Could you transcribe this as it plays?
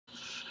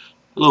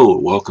Hello,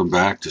 welcome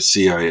back to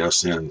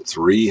CISN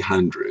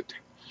 300.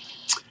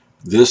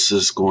 This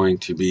is going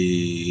to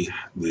be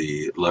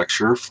the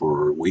lecture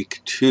for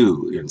week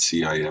 2 in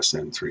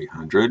CISN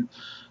 300.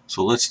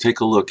 So let's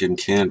take a look in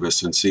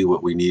Canvas and see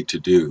what we need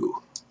to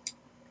do.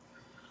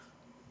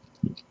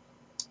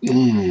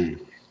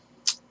 And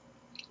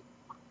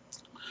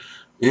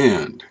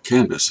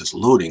Canvas is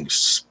loading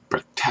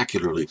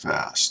spectacularly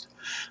fast.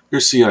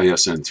 Here's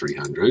CISN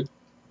 300.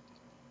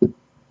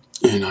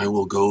 And I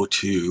will go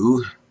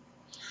to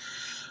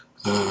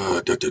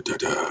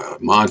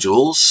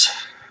modules,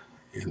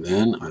 and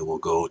then I will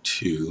go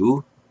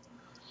to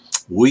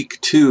week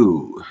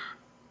 2,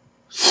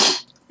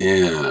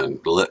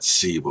 and let's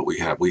see what we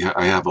have.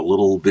 I have a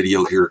little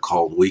video here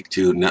called Week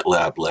 2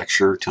 NetLab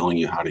Lecture telling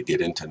you how to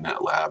get into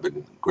NetLab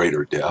in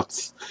greater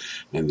depth,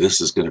 and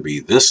this is going to be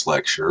this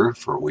lecture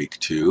for week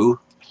 2.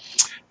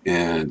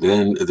 And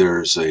then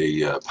there's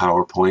a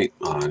PowerPoint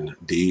on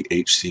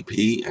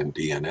DHCP and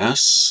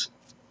DNS.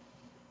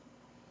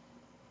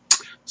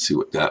 See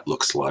what that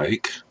looks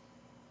like.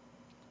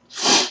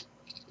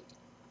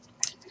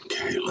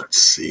 Okay,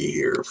 let's see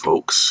here,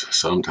 folks.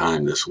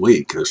 Sometime this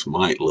week, this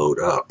might load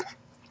up.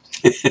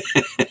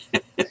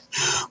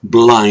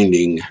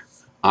 Blinding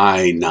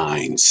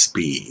i9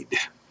 speed.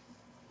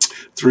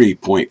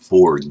 3.4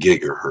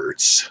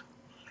 gigahertz.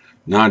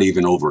 Not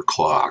even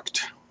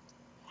overclocked.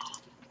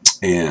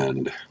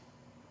 And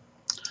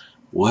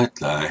what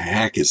the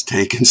heck is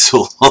taking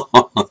so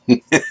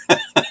long?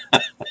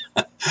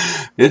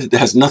 It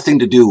has nothing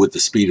to do with the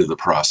speed of the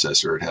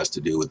processor. It has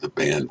to do with the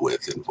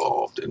bandwidth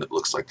involved, and it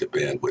looks like the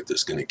bandwidth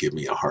is going to give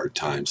me a hard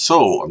time.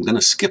 So I'm going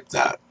to skip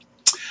that.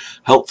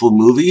 Helpful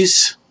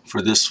movies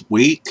for this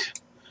week.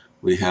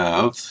 We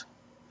have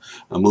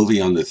a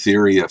movie on the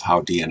theory of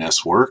how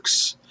DNS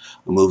works,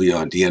 a movie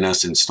on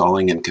DNS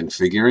installing and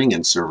configuring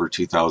in Server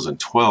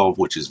 2012,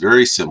 which is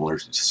very similar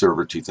to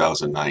Server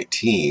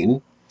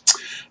 2019,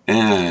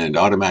 and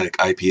automatic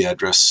IP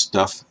address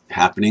stuff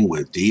happening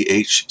with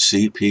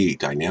DHCP,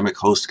 Dynamic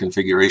Host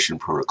Configuration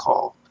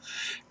Protocol.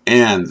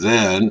 And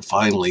then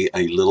finally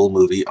a little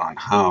movie on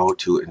how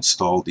to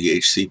install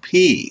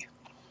DHCP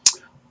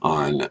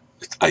on,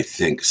 I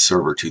think,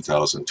 Server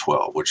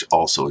 2012, which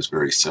also is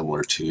very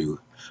similar to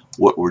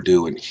what we're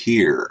doing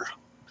here.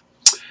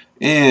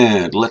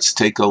 And let's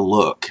take a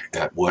look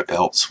at what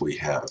else we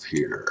have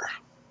here.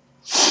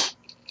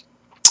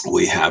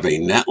 We have a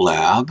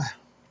NetLab.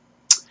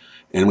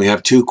 And we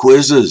have 2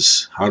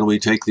 quizzes. How do we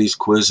take these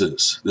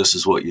quizzes? This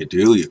is what you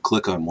do. You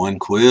click on one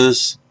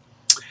quiz,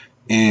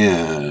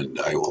 and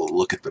I will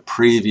look at the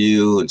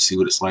preview and see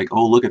what it's like.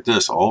 Oh, look at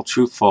this. All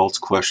true-false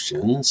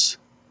questions.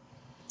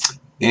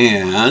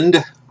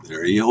 And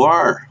there you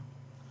are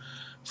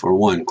for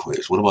one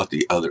quiz. What about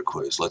the other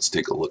quiz? Let's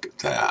take a look at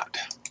that.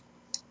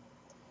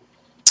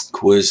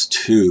 Quiz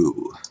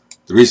 2.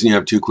 The reason you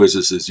have 2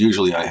 quizzes is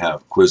usually I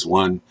have quiz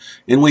 1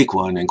 in week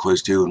 1 and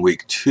quiz 2 in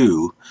week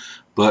 2.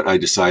 But I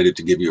decided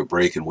to give you a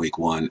break in week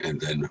 1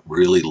 and then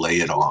really lay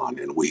it on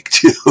in week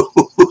 2.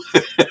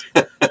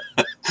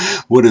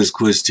 What does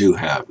quiz 2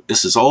 have?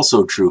 This is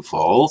also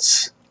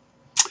true-false.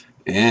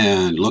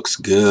 And looks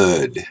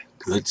good.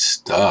 Good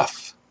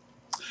stuff.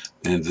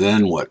 And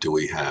then what do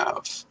we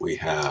have? We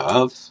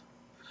have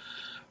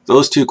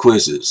those 2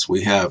 quizzes.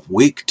 We have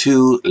week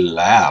 2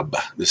 lab.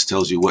 This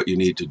tells you what you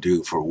need to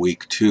do for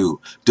week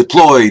 2.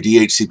 Deploy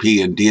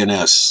DHCP and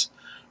DNS.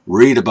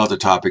 Read about the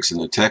topics in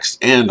the text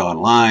and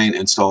online,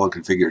 install and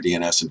configure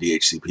DNS and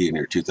DHCP in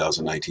your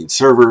 2019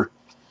 server,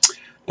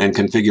 and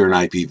configure an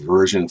IP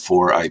version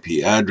for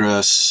IP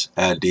address,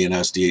 add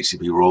DNS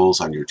DHCP roles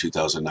on your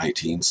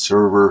 2019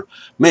 server,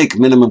 make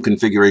minimum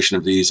configuration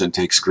of these and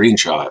take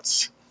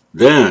screenshots.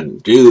 Then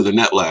do the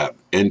NetLab,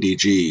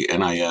 NDG,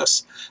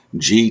 NIS,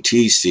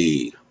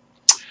 GTC.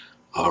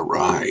 All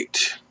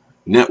right.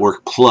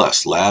 Network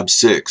Plus, Lab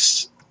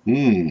 6.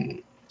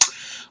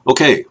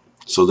 Okay.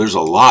 So there's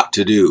a lot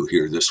to do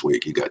here this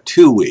week. You got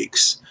 2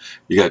 weeks.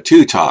 You got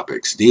 2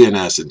 topics,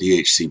 DNS and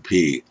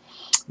DHCP.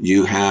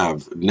 You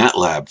have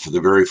NetLab for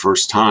the very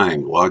first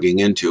time, logging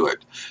into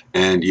it.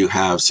 And you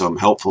have some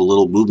helpful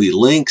little movie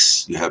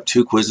links. You have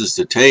 2 quizzes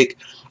to take.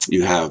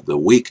 You have the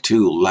week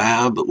 2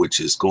 lab, which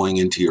is going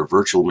into your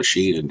virtual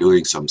machine and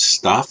doing some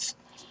stuff.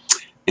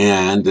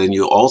 And then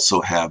you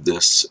also have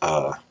this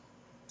NetLab.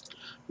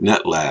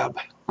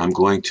 I'm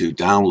going to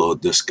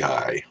download this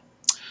guy.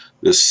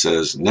 This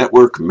says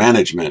Network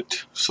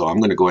Management, so I'm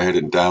going to go ahead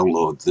and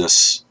download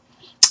this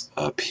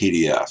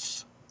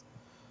PDF.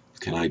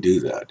 Can I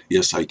do that?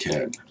 Yes, I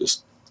can.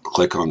 Just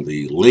click on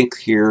the link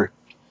here,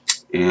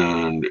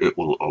 and it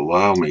will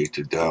allow me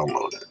to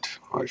download it,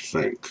 I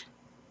think.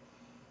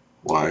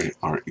 Why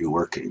aren't you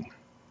working?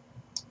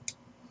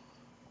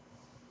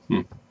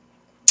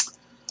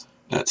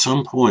 At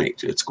some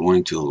point, it's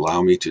going to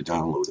allow me to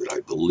download it,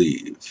 I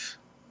believe.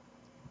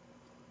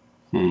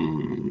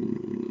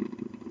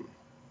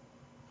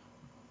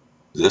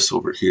 This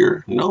over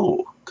here?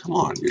 No, come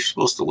on, you're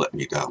supposed to let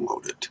me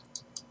download it.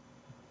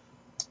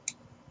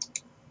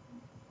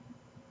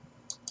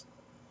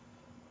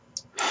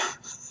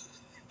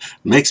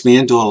 Makes me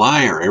into a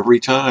liar every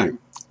time.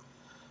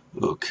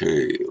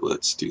 Okay,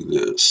 let's do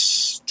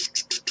this.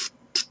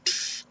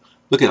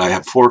 Look at, I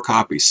have 4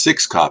 copies,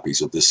 6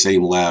 copies of the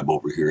same lab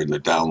over here in the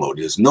download.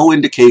 There's no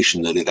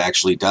indication that it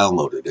actually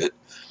downloaded it.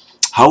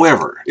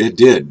 However, it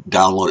did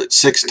download it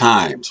 6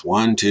 times.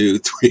 1, 2,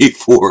 3,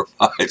 4,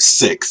 5,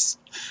 6.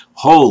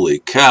 Holy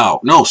cow.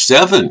 No,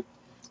 7.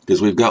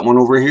 Because we've got one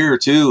over here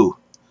too.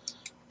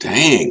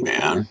 Dang,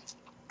 man.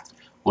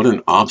 What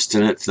an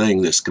obstinate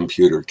thing this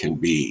computer can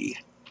be.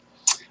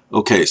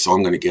 Okay, so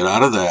I'm going to get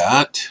out of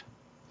that.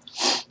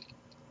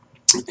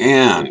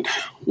 And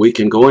we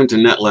can go into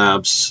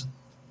NetLabs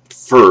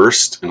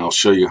first, and I'll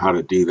show you how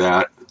to do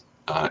that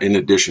in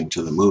addition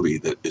to the movie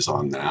that is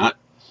on that.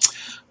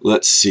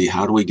 Let's see,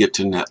 how do we get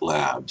to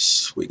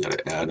NetLabs? We got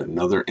to add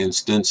another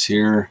instance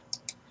here,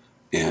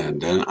 and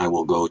then I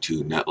will go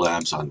to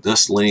NetLabs on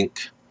this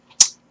link,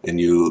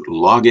 and you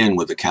log in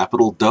with a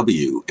capital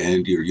W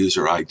and your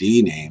user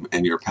ID name,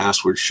 and your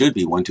password should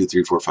be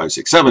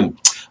 1234567,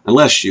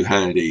 unless you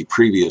had a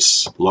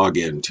previous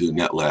login to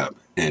NetLab,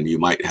 and you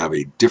might have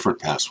a different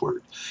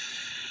password.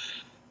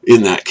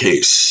 In that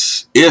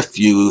case, if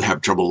you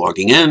have trouble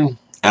logging in,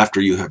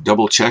 after you have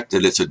double checked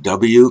that it's a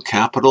W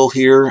capital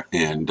here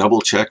and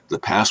double checked the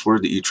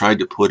password that you tried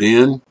to put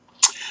in,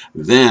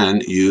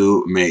 then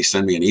you may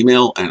send me an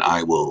email and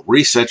I will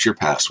reset your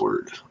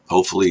password.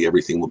 Hopefully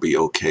everything will be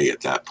okay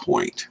at that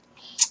point.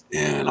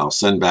 And I'll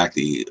send back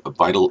the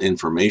vital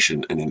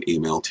information in an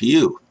email to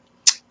you.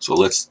 So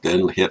let's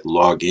then hit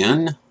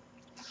login,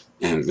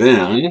 and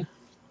then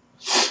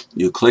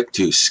you click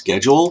to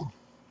schedule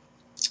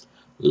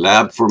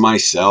lab for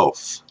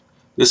myself.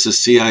 This is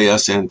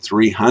CISN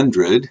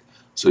 300,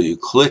 so you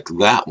click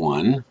that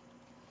one,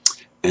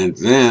 and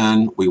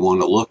then we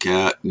want to look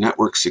at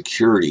network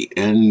security,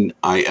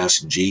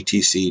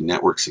 NISGTC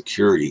network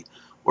security,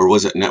 or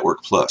was it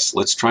network plus?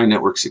 Let's try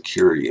network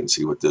security and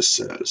see what this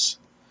says.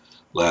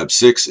 Lab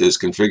 6 is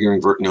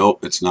configuring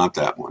nope, it's not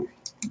that one.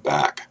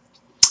 Back.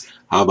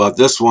 How about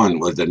this one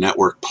with the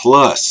network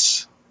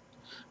plus?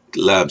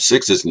 Lab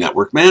 6 is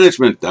network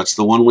management. That's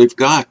the one we've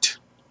got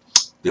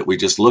that we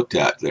just looked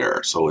at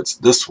there. So it's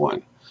this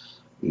one,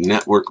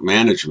 network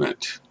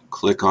management.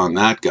 Click on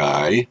that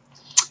guy,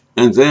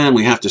 and then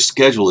we have to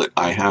schedule it.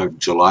 I have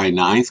July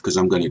 9th because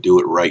I'm going to do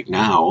it right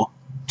now.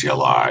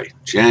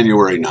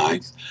 January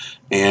 9th,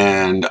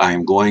 and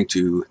I'm going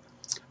to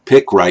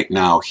pick right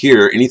now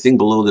here. Anything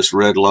below this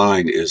red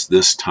line is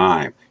this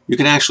time. You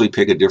can actually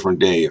pick a different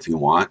day if you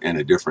want, and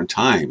a different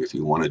time if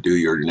you want to do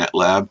your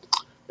NetLab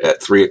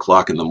at 3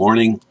 o'clock in the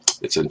morning.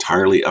 It's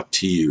entirely up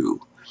to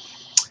you.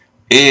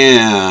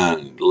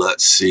 And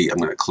let's see, I'm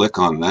going to click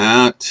on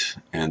that,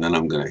 and then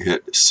I'm going to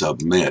hit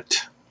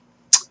submit.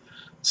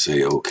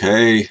 Say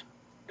OK,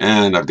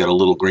 and I've got a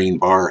little green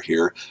bar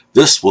here.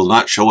 This will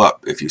not show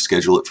up if you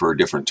schedule it for a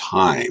different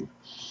time.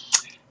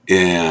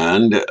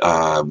 And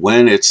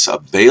when it's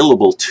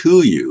available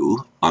to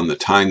you on the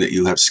time that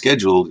you have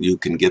scheduled, you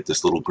can get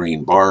this little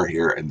green bar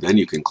here, and then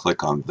you can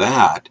click on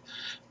that,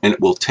 and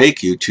it will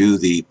take you to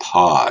the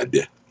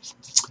pod.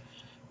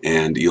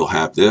 And you'll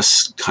have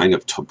this kind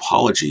of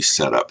topology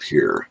set up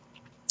here.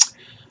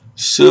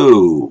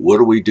 So what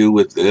do we do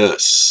with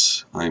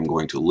this? I'm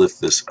going to lift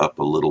this up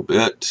a little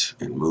bit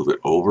and move it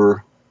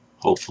over.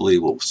 Hopefully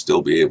we'll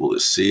still be able to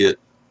see it.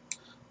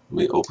 Let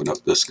me open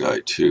up this guy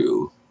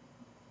too.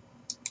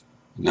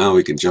 Now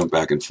we can jump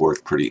back and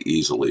forth pretty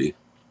easily.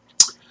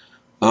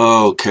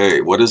 Okay,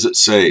 what does it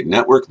say?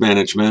 Network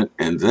management,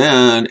 and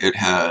then it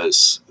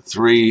has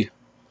 3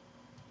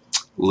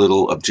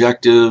 little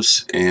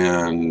objectives,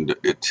 and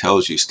it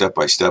tells you step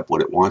by step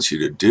what it wants you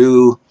to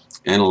do.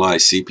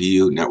 Analyze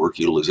CPU network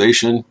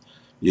utilization,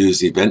 use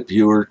the event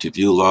viewer to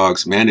view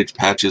logs, manage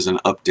patches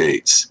and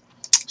updates.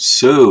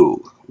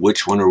 So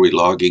which one are we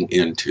logging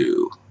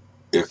into?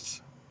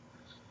 If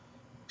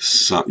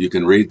so, you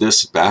can read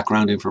this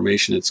background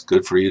information, it's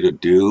good for you to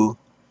do,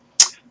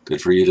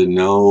 good for you to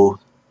know.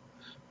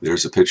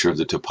 There's a picture of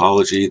the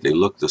topology. They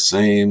look the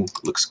same,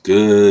 looks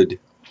good.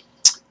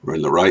 We're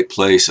in the right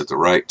place at the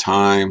right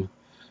time.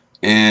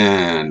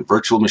 And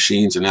virtual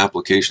machines and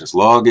applications.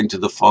 Log into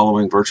the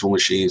following virtual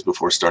machines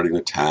before starting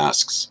the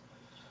tasks.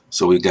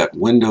 So we've got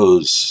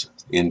Windows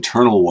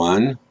internal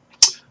one,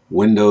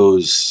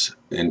 Windows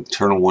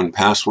internal one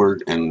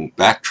password, and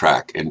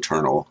backtrack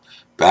internal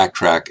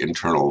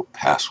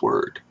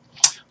password.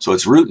 So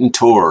it's root and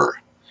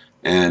tor,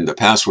 and the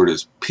password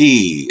is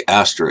P*,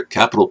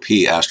 capital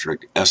P*,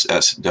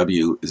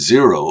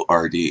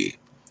 SSW0RD.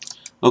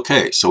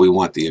 Okay, so we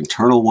want the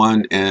internal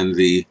one and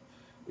the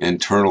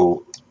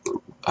internal,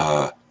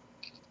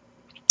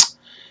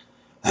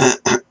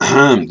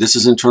 this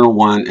is internal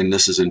one and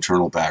this is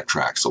internal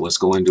backtrack. So let's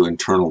go into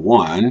internal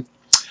one.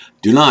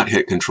 Do not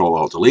hit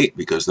Control-Alt-Delete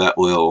because that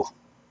will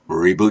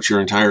reboot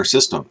your entire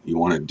system. You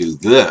want to do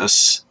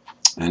this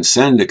and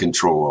send to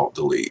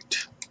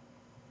Control-Alt-Delete.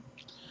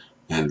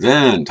 And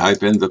then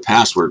type in the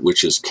password,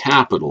 which is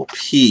capital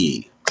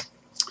P*,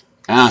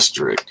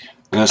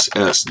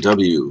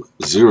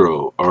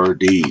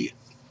 SSW0RD,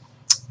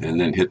 and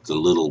then hit the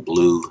little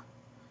blue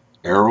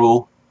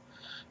arrow,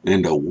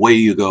 And away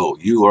you go.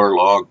 You are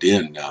logged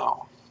in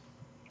now.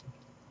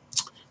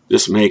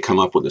 This may come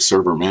up with a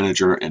server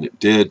manager, and it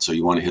did, so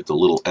you want to hit the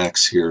little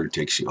X here. It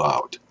takes you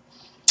out.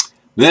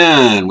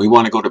 Then we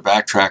want to go to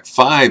backtrack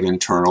 5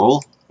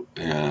 internal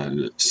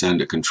and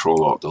send a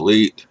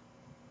Control-Alt-Delete.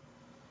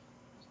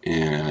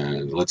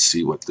 And let's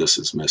see what this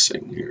is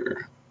missing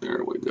here.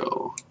 There we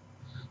go.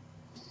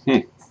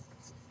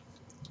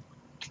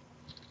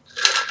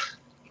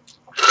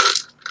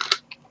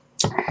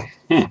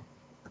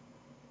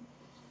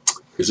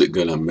 Is it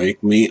going to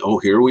make me? Oh,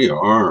 here we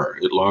are.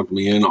 It logged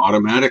me in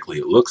automatically,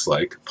 it looks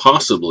like.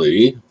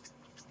 Possibly.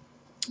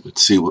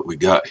 Let's see what we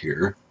got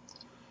here.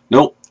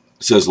 Nope.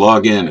 It says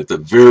log in at the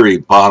very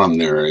bottom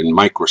there in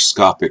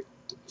microscopic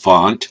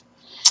font.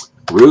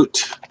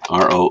 Root,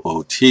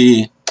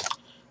 R-O-O-T.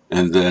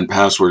 And then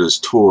password is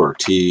Tor,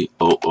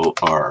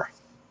 T-O-O-R.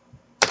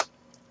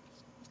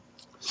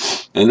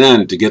 And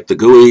then to get the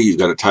GUI, you've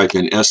got to type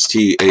in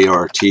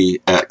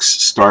S-T-A-R-T-X,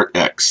 Start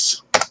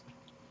X.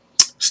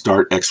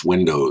 Start X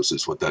Windows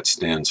is what that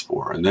stands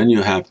for. And then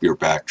you have your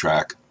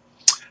backtrack.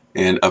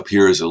 And up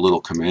here is a little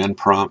command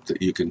prompt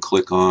that you can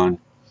click on,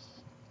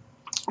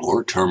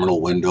 or terminal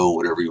window,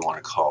 whatever you want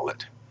to call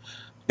it.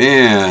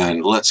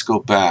 And let's go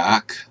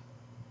back.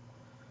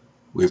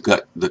 We've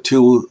got the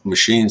 2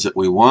 machines that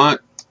we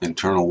want.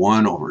 Internal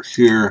 1 over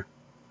here.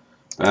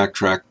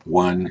 Backtrack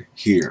 1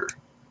 here.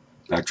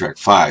 Backtrack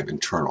 5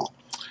 internal.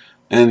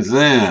 And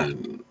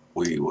then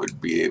we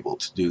would be able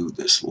to do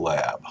this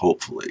lab,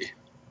 hopefully.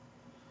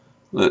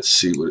 Let's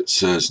see what it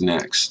says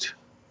next.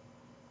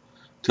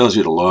 It tells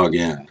you to log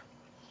in.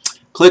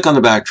 Click on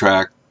the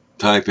backtrack,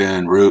 type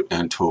in root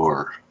and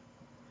Tor.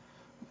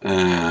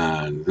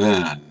 And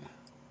then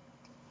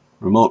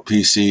remote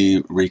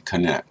PC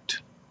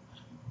reconnect.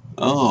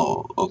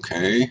 Oh,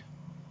 okay.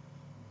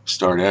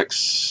 Start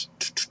X.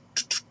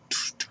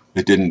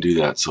 It didn't do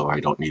that, so I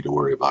don't need to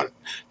worry about it.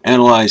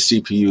 Analyze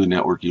CPU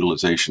network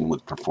utilization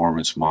with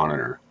performance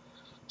monitor.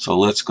 So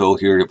let's go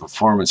here to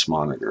performance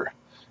monitor.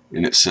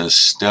 And it says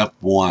step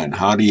 1.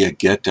 How do you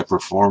get to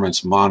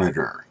performance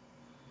monitor?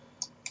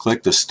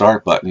 Click the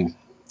start button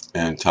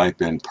and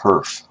type in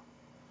perf.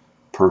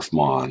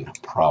 Perfmon,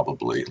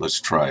 probably. Let's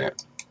try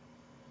it.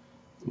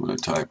 I'm going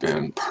to type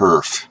in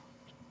perf.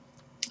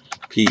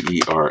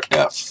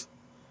 P-E-R-F.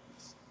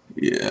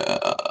 Yeah.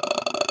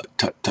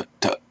 Tut, tut,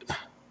 tut.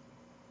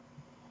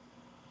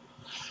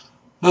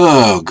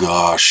 Oh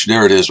gosh,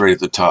 there it is right at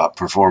the top.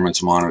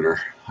 Performance monitor.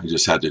 I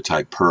just had to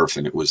type perf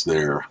and it was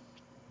there.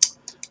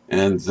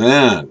 And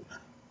then,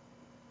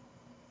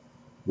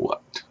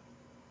 what?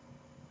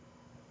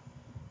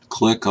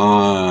 Click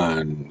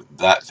on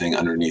that thing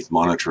underneath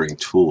monitoring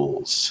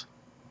tools.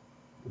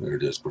 There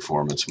it is,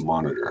 performance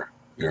monitor.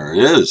 There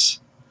it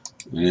is.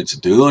 And it's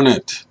doing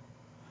it.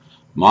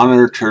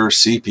 Monitor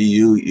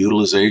CPU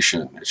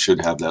utilization. It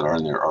should have that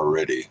on there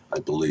already, I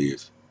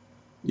believe.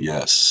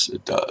 Yes,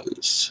 it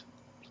does.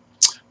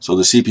 So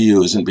the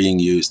CPU isn't being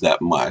used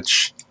that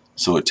much,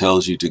 so it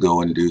tells you to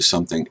go and do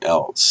something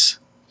else.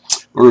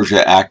 In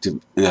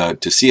order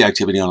to see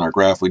activity on our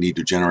graph, we need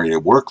to generate a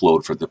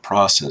workload for the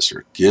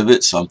processor. Give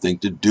it something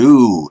to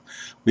do.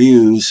 We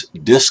use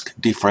disk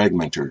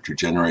defragmenter to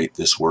generate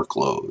this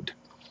workload.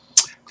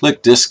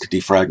 Click disk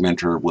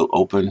defragmenter will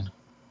open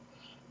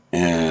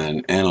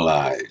and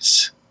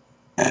analyze.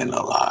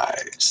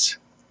 Analyze.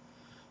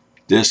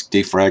 Disk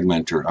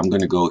defragmenter. I'm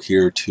going to go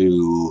here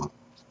to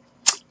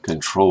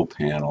control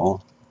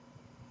panel.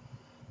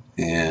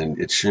 And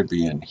it should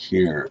be in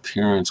here.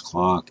 Appearance,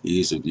 clock,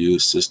 ease of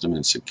use, system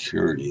and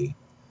security.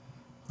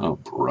 Oh,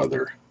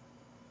 brother.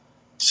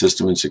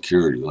 System and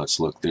security. Let's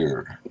look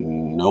there.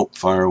 Nope.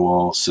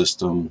 Firewall,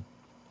 system.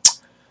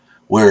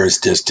 Where is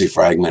disk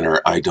defragmenter?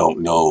 I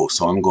don't know.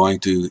 So I'm going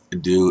to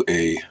do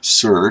a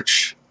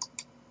search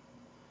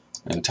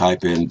and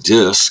type in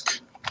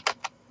disk.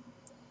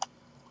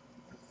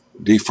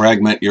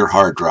 Defragment your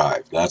hard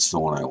drive. That's the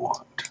one I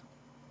want.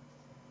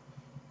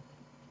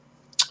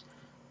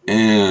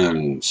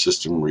 And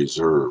system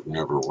reserve,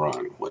 never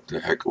run. What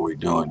the heck are we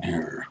doing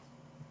here?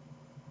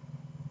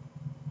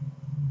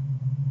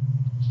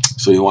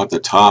 So you want the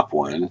top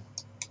one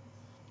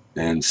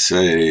and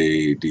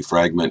say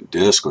defragment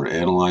disk or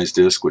analyze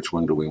disk. Which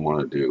one do we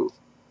want to do?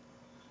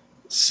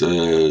 It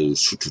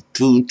says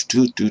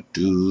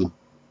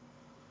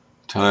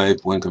type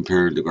when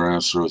compared to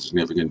graphs show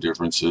significant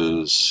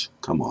differences.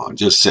 Come on,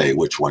 just say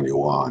which one you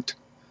want.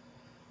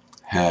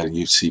 Had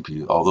used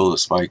CPU, although the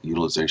spike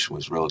utilization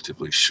was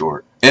relatively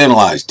short.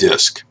 Analyze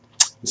disk.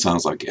 It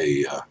sounds like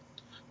a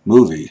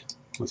movie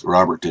with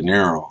Robert De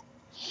Niro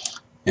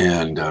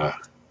and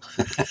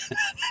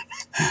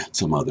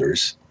some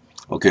others.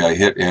 Okay, I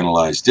hit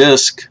analyze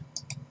disk.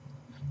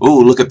 Oh,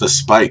 look at the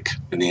spike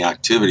in the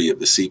activity of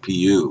the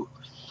CPU.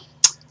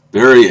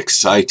 Very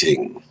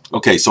exciting.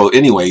 Okay, so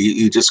anyway,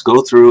 you just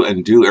go through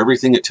and do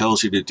everything it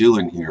tells you to do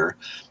in here.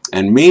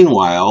 And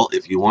meanwhile,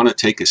 if you want to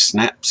take a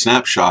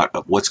snapshot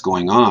of what's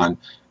going on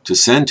to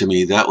send to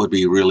me, that would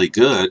be really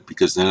good,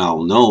 because then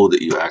I'll know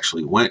that you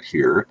actually went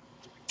here.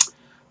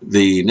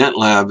 The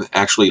NetLab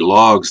actually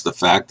logs the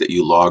fact that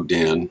you logged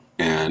in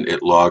and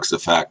it logs the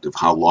fact of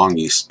how long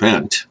you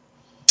spent,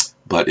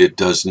 but it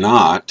does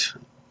not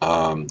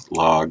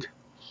log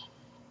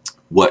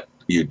what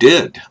you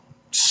did.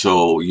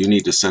 So you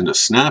need to send a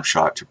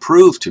snapshot to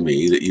prove to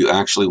me that you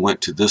actually went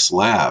to this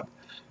lab.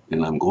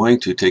 And I'm going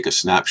to take a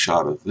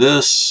snapshot of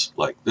this,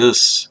 like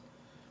this,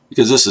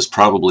 because this is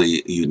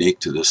probably unique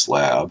to this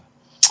lab.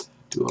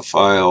 Do a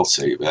file,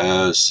 save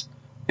as,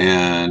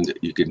 and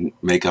you can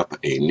make up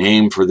a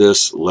name for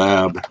this,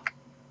 lab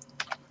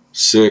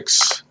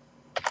 6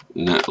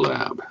 net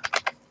lab.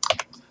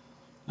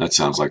 That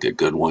sounds like a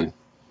good one.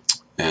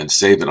 And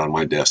save it on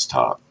my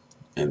desktop.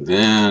 And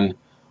then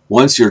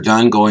once you're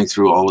done going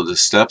through all of the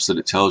steps that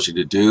it tells you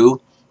to do,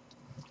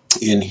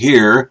 in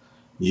here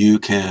you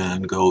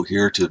can go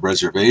here to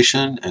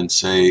reservation and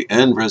say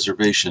end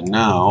reservation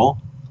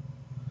now.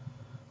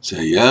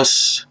 Say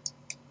yes.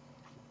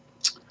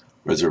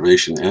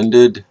 Reservation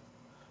ended.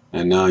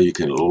 And now you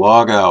can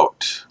log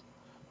out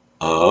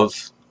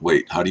of,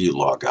 wait, how do you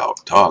log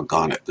out?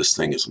 Doggone it, this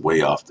thing is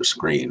way off the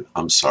screen.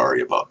 I'm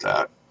sorry about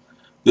that.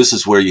 This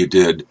is where you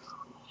did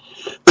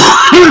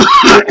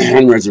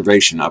end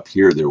reservation. Up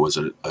here there was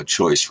a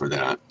choice for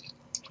that.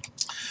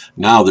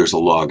 Now there's a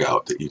log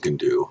out that you can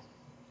do.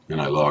 And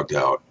I logged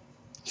out.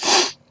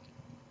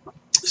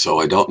 So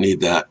I don't need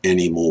that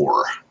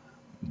anymore.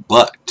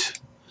 But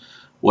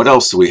what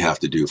else do we have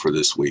to do for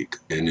this week?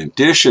 In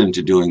addition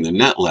to doing the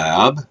net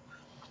lab,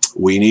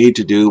 we need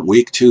to do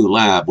week 2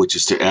 lab, which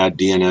is to add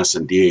DNS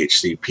and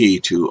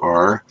DHCP to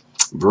our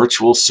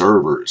virtual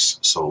servers.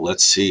 So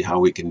let's see how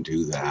we can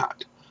do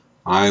that.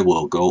 I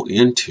will go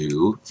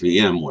into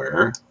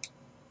VMware,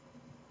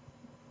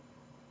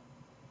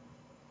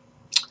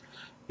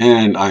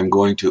 and I'm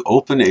going to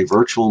open a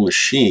virtual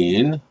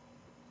machine.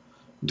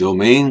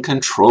 Domain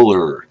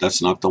controller,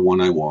 that's not the one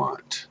I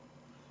want.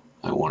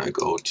 I want to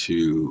go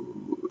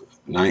to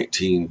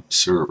 19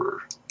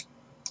 server.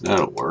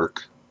 That'll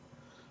work.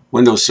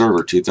 Windows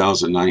Server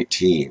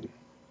 2019.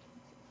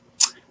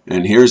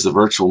 And here's the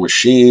virtual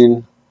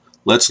machine.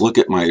 Let's look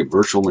at my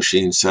virtual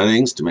machine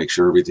settings to make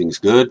sure everything's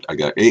good. I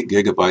got 8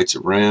 gigabytes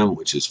of RAM,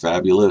 which is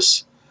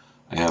fabulous.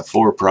 I have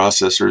 4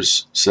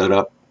 processors set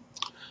up,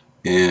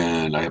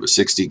 and I have a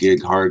 60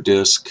 gig hard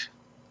disk.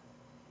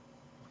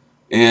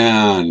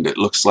 And it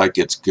looks like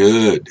it's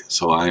good.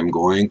 So I'm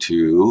going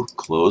to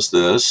close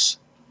this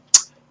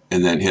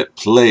and then hit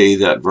play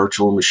that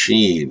virtual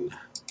machine.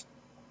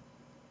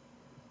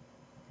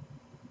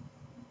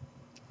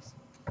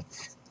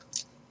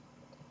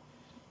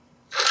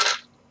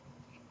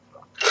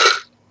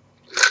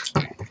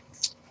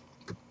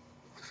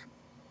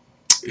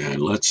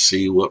 And let's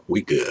see what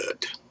we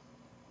get.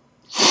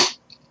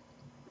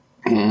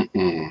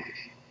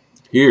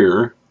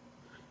 Here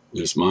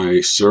is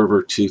my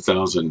server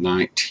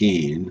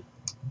 2019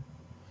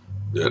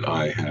 that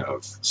I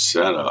have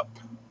set up.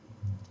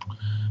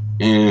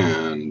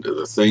 And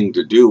the thing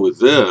to do with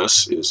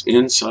this is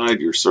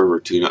inside your server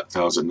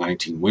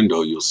 2019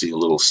 window, you'll see a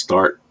little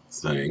start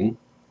thing.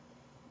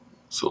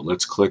 So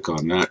let's click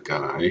on that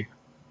guy.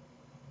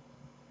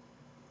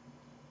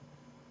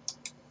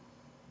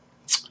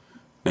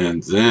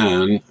 And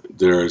then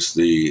there's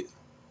the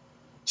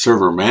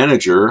server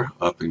manager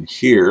up in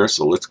here.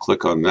 So let's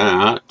click on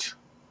that.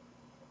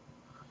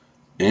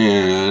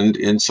 And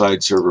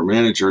inside server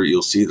manager,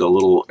 you'll see the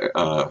little,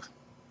 oh,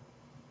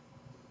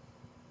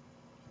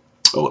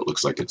 it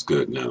looks like it's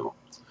good now.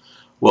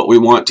 What we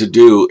want to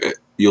do,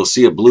 you'll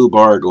see a blue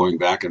bar going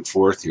back and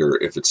forth here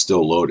if it's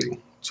still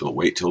loading. So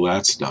wait till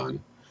that's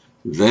done.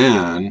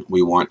 Then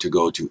we want to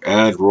go to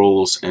add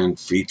roles and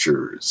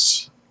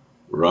features.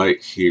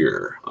 Right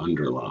here,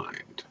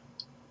 underlined.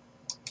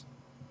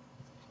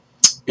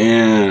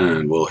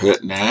 And we'll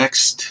hit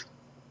next,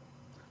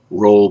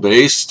 role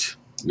based,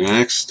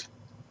 next,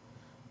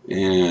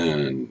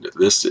 and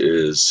this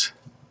is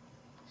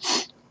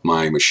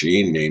my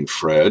machine named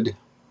Fred,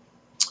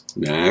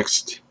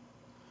 next,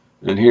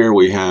 and here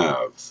we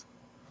have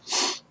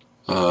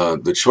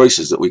the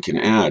choices that we can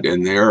add,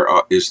 and there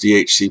is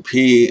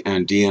DHCP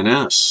and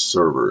DNS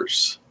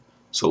servers.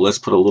 So let's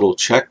put a little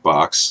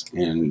checkbox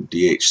in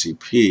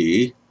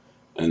DHCP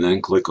and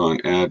then click on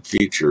add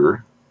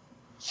feature,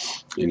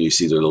 and you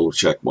see the little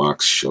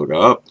checkbox showed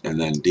up, and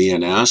then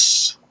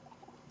DNS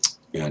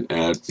and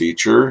add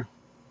feature,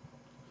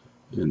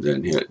 and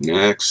then hit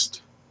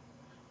next,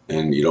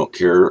 and you don't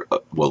care,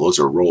 well, those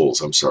are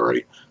roles, I'm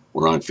sorry.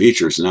 We're on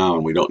features now,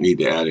 and we don't need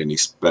to add any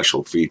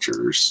special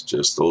features,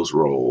 just those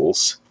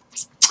roles.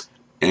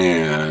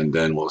 And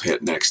then we'll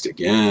hit next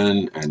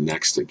again, and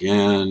next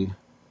again.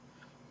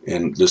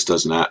 And this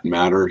does not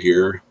matter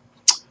here.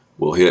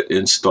 We'll hit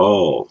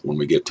install when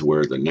we get to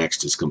where the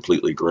next is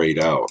completely grayed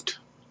out.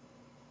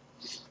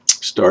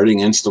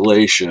 Starting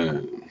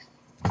installation.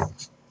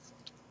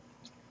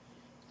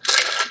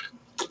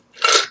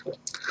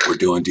 We're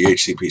doing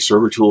DHCP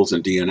server tools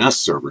and DNS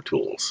server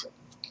tools.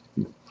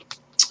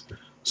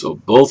 So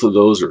both of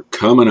those are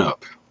coming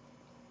up.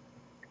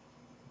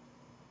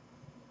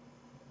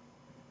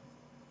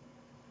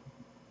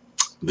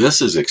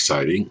 This is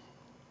exciting.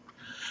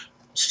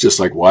 It's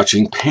just like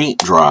watching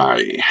paint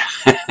dry,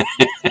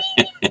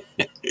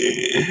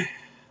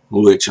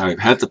 which I've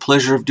had the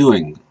pleasure of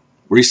doing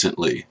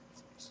recently.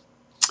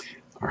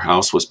 Our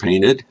house was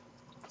painted.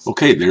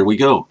 Okay, there we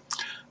go.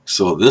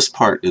 So this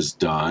part is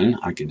done.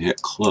 I can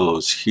hit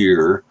close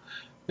here,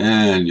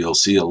 and you'll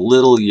see a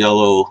little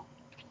yellow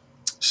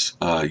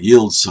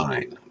yield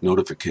sign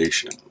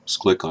notification. Let's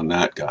click on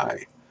that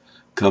guy.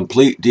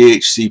 Complete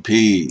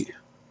DHCP.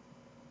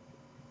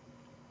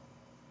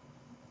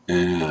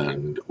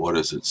 And what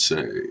does it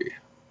say?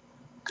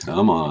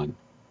 Come on.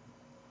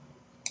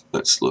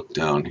 Let's look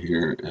down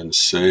here and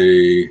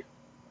say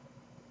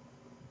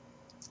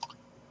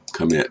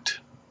commit.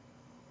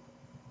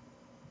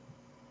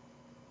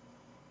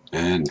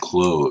 And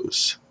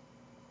close.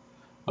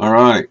 All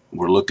right,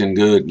 we're looking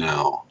good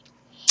now.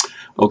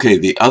 Okay,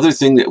 the other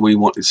thing that we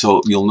want,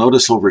 so you'll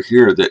notice over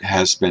here that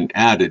has been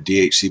added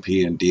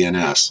DHCP and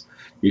DNS.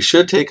 You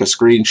should take a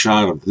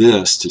screenshot of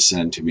this to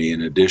send to me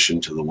in addition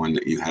to the one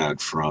that you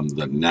had from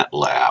the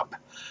NetLab.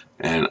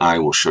 And I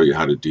will show you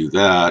how to do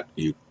that.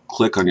 You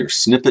click on your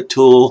snippet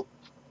tool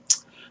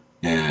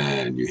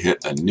and you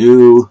hit a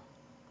new,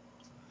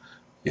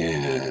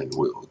 and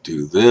we'll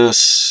do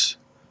this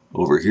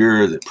over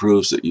here that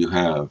proves that you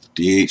have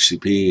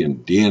DHCP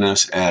and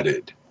DNS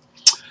added.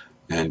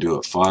 And do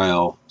a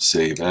file,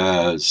 save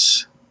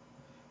as,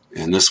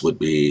 and this would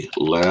be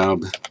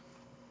lab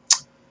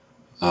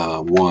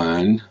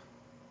 1A.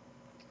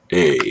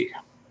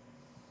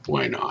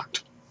 Why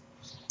not?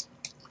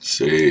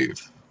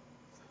 Save.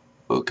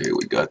 Okay,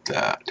 we got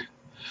that.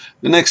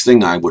 The next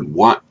thing I would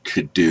want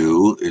to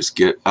do is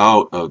get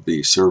out of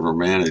the server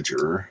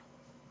manager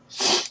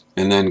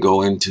and then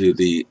go into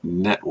the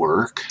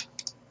network.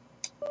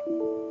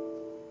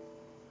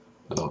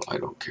 Oh, I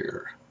don't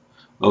care.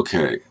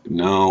 Okay,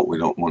 no, we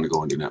don't want to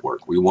go into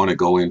network. We want to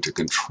go into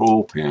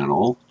control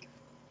panel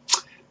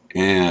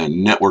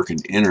and network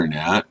and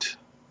internet,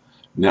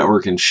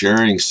 network and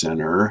sharing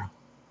center,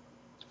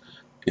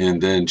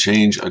 and then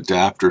change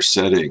adapter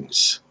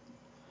settings.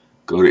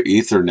 Go to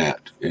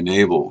Ethernet,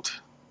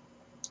 enabled.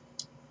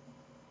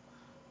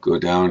 Go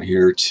down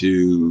here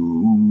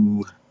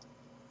to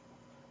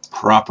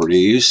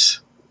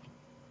properties,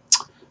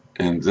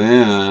 and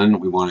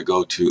then we want to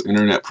go to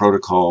Internet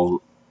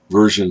Protocol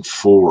version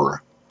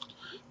 4.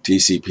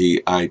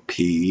 TCP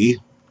IP,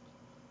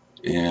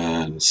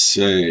 and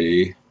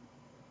say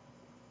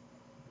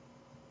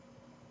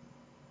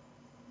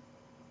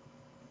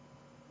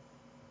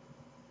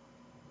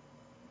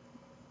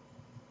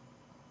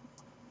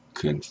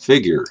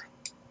configure.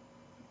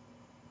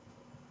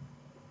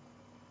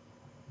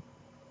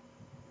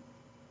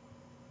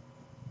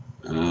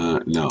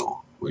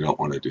 No, we don't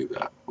want to do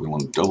that. We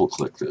want to double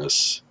click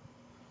this,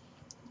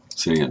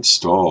 say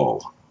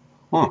install.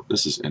 Huh,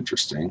 this is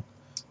interesting.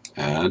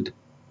 Add.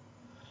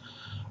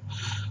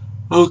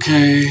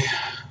 Okay,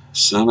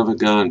 son of a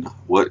gun,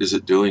 what is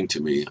it doing to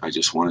me? I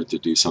just wanted to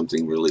do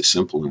something really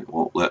simple and it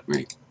won't let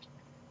me.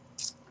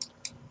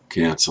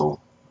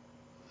 Cancel.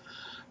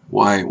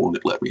 Why won't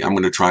it let me? I'm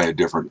going to try a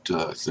different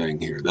thing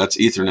here. That's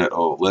Ethernet.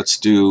 Oh, let's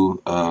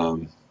do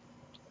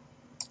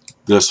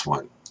this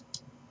one.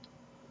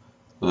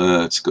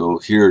 Let's go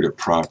here to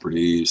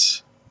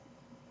properties.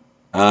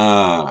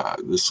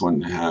 This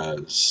one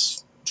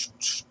has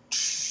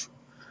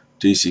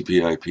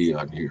TCP IP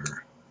on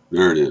here.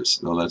 There it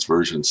is. No, that's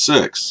version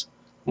 6.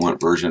 I want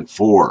version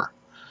 4.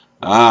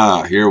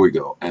 Here we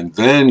go. And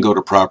then go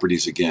to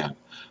properties again.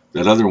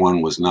 That other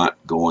one was not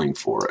going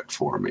for it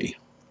for me.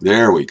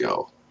 There we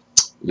go.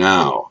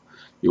 Now,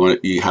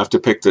 you have to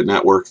pick the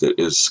network that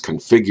is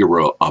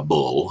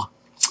configurable.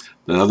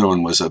 The other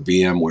one was a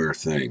VMware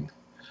thing.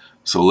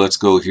 So let's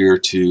go here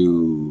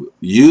to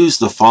use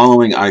the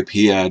following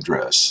IP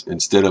address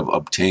instead of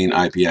obtain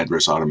IP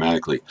address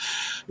automatically.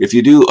 If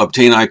you do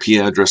obtain IP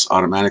address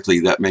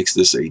automatically, that makes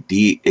this a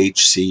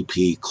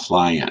DHCP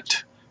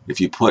client. If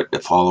you put the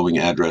following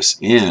address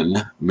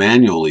in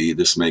manually,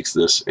 this makes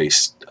this a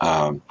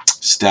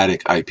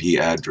static IP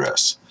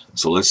address.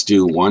 So let's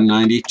do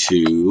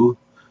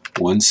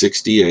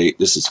 192.168.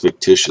 This is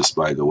fictitious,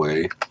 by the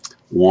way.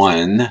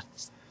 1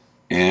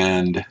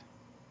 and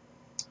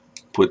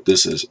put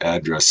this as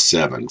address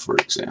 7, for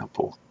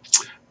example.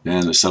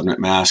 And the subnet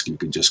mask, you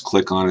can just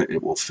click on it.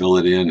 It will fill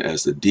it in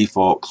as the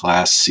default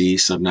Class C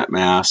subnet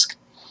mask.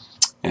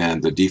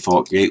 And the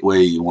default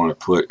gateway you want to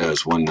put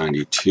as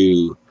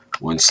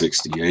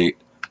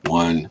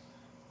 192.168.1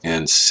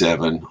 and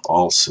 7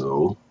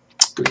 also.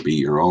 It's going to be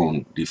your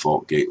own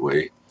default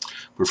gateway.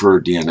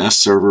 Preferred DNS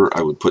server,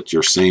 I would put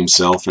your same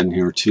self in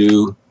here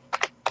too.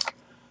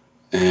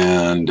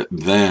 And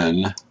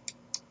then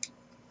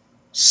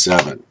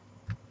 7.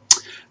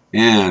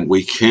 And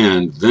we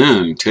can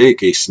then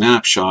take a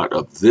snapshot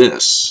of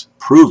this,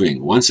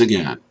 proving once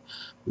again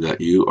that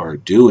you are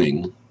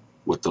doing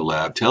what the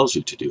lab tells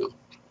you to do.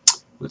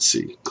 Let's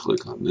see,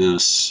 click on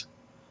this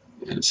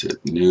and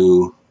hit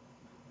new,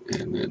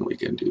 and then we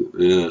can do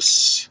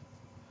this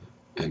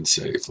and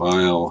say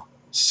file,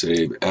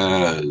 save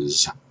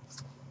as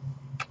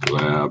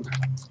lab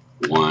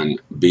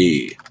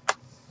 1B.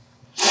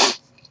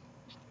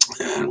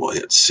 And we'll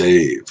hit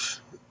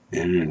save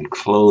and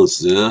close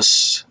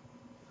this.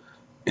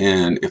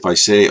 And if I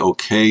say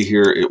OK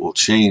here, it will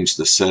change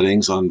the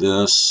settings on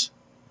this.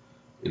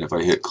 And if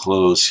I hit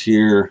close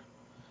here,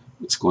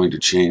 it's going to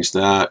change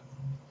that.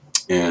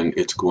 And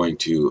it's going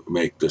to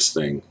make this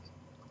thing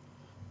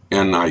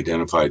an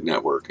identified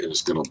network, and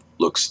it's going to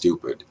look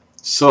stupid.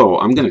 So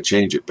I'm going to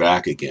change it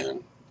back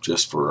again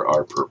just for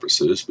our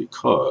purposes,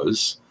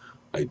 because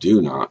I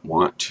do not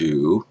want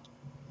to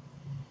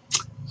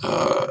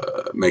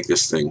make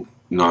this thing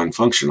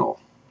non-functional,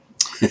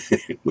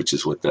 which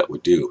is what that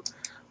would do.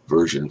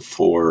 Version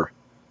 4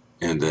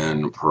 and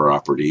then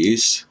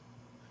properties,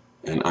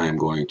 and I am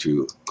going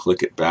to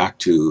click it back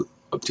to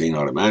obtain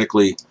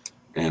automatically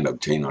and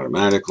obtain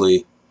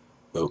automatically.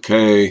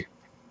 OK,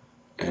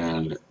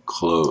 and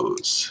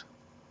close.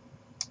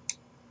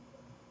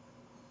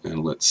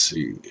 And let's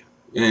see.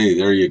 Hey,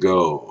 there you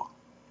go.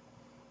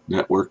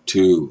 Network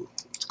 2.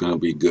 It's going to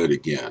be good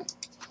again.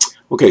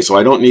 Okay, so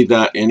I don't need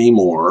that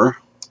anymore.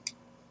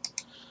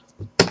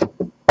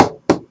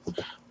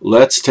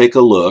 Let's take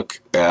a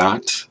look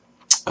at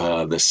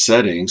the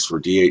settings for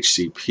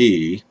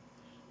DHCP.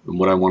 And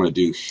what I want to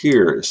do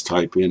here is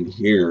type in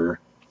here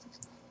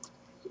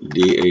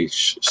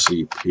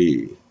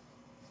DHCP.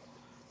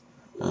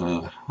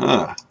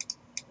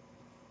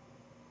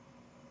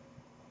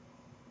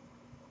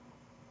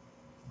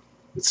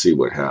 Let's see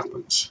what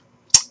happens.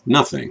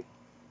 Nothing.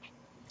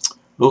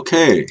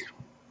 Okay.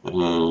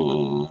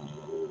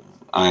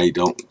 I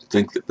don't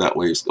think that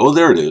way is... Oh,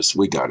 there it is.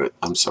 We got it.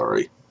 I'm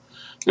sorry.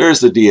 There's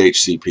the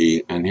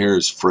DHCP, and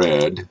here's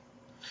Fred,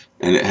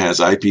 and it has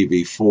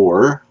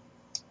IPv4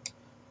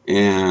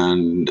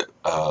 and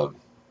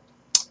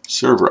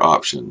server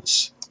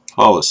options,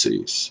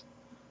 policies,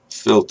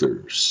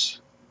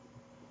 filters.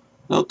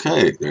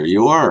 Okay, there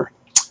you are.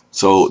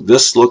 So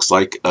this looks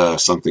like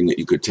something that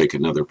you could take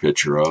another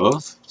picture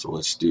of. So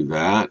let's do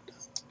that.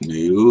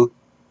 New.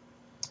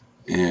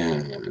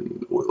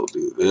 And we'll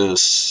do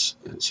this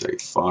and say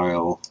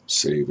File,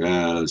 Save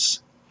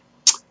As.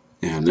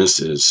 And this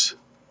is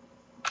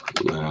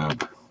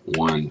Lab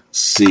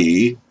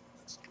 1C.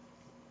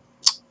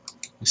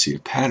 I see a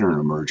pattern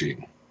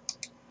emerging.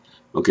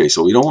 Okay,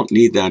 so we don't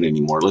need that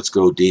anymore. Let's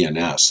go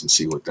DNS and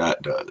see what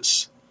that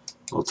does.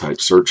 I'll type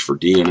search for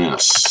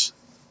DNS.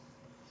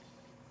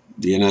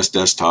 DNS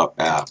desktop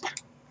app.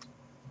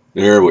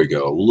 There we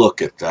go.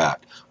 Look at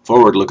that.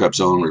 Forward lookup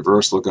zone,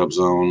 reverse lookup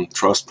zone,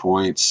 trust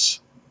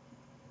points.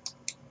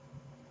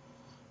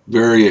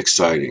 Very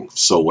exciting.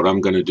 So what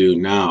I'm going to do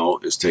now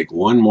is take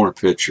one more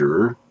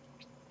picture.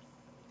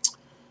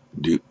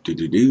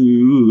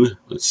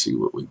 Let's see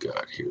what we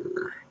got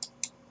here.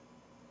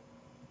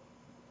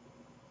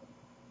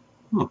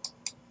 Huh.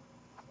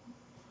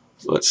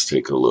 Let's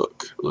take a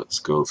look. Let's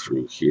go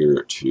through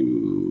here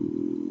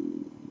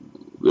to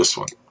this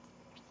one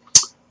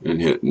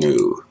and hit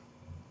new.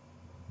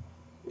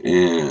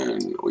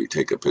 And we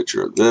take a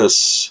picture of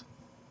this,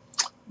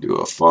 do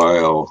a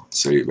file,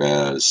 save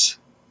as,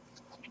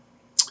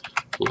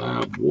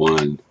 Lab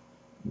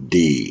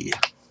 1D.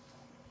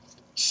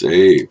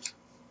 Save.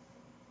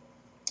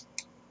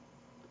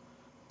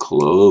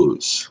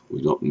 Close.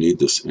 We don't need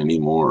this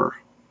anymore.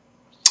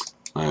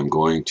 I am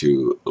going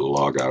to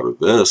log out of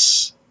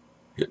this,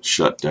 hit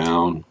shut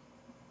down,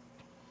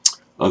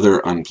 other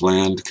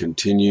unplanned,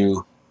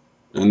 continue,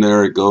 and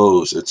there it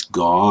goes. It's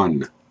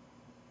gone.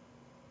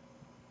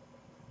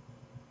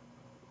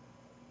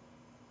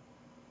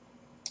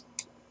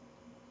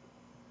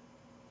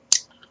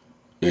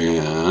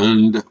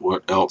 And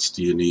what else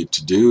do you need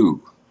to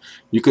do?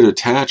 You could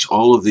attach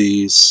all of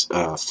these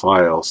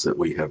files that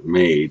we have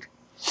made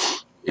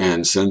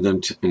and send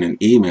them in an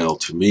email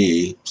to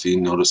me. See,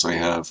 notice I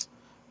have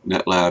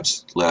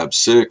NetLabs Lab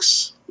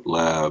 6,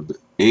 Lab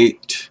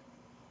 8,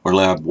 or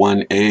Lab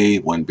 1A,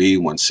 1B,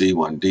 1C,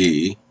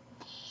 1D.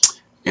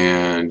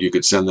 And you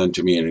could send them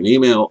to me in an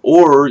email,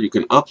 or you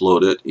can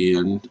upload it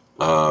in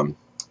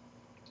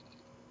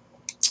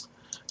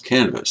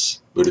Canvas.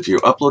 But if you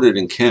upload it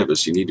in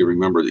Canvas, you need to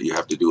remember that you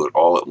have to do it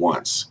all at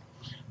once.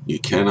 You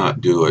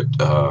cannot do it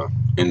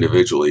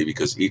individually,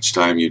 because each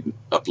time you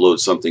upload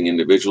something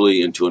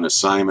individually into an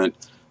assignment,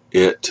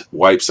 it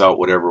wipes out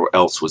whatever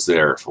else was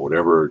there. For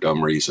whatever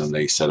dumb reason,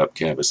 they set up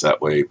Canvas that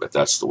way, but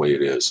that's the way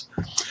it is.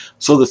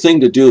 So the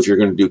thing to do if you're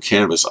going to do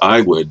Canvas,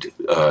 I would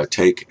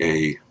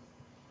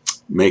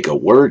make a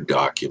Word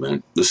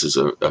document. This is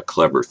a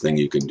clever thing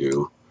you can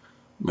do.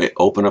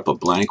 Open up a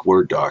blank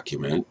Word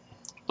document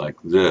like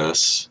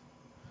this,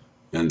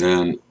 and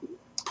then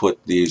put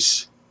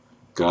these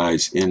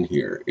guys in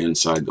here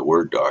inside the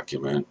Word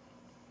document,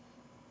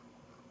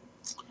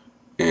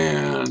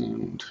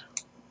 and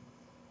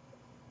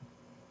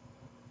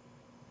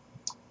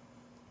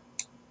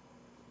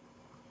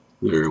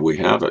there we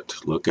have it.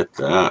 Look at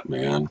that,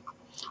 man.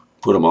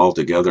 Put them all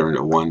together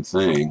into one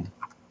thing,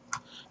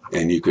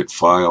 and you could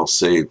file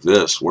save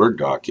this Word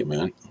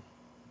document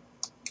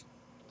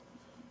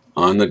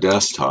on the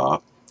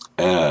desktop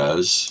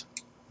as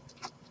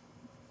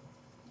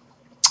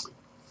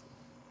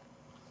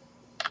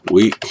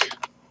week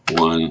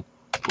 1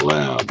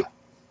 lab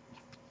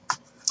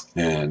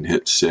and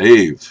hit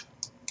save.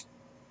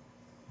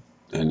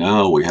 And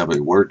now we have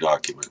a Word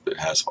document that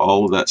has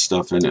all of that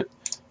stuff in it.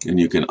 And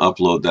you can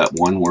upload that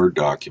one Word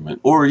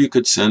document, or you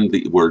could send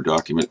the Word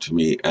document to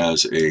me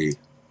as a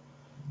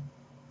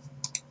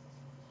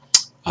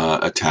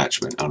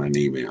attachment on an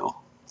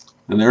email.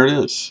 And there it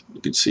is.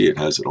 You can see it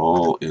has it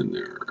all in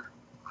there.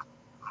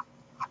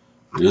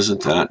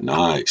 Isn't that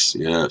nice?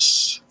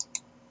 Yes.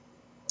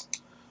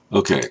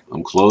 Okay,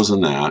 I'm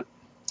closing that.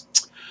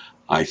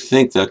 I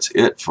think that's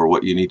it for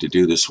what you need to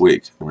do this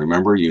week. And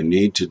remember, you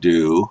need to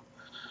do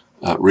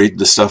read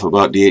the stuff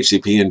about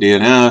DHCP and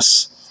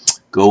DNS,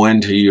 go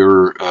into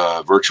your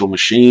virtual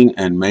machine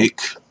and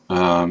make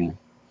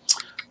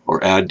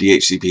or add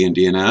DHCP and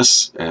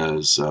DNS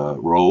as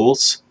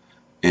roles,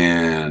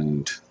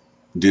 and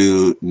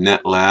do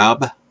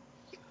NetLab,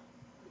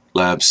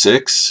 Lab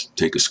 6,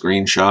 take a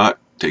screenshot,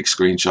 take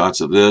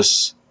screenshots of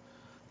this,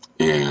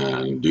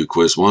 and do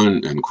quiz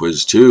 1 and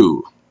quiz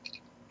 2.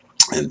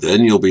 And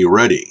then you'll be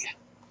ready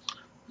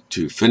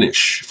to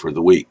finish for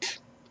the week.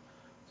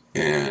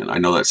 And I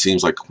know that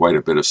seems like quite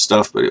a bit of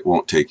stuff, but it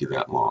won't take you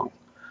that long.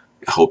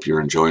 I hope you're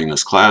enjoying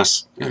this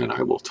class, and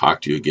I will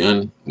talk to you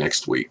again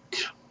next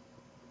week.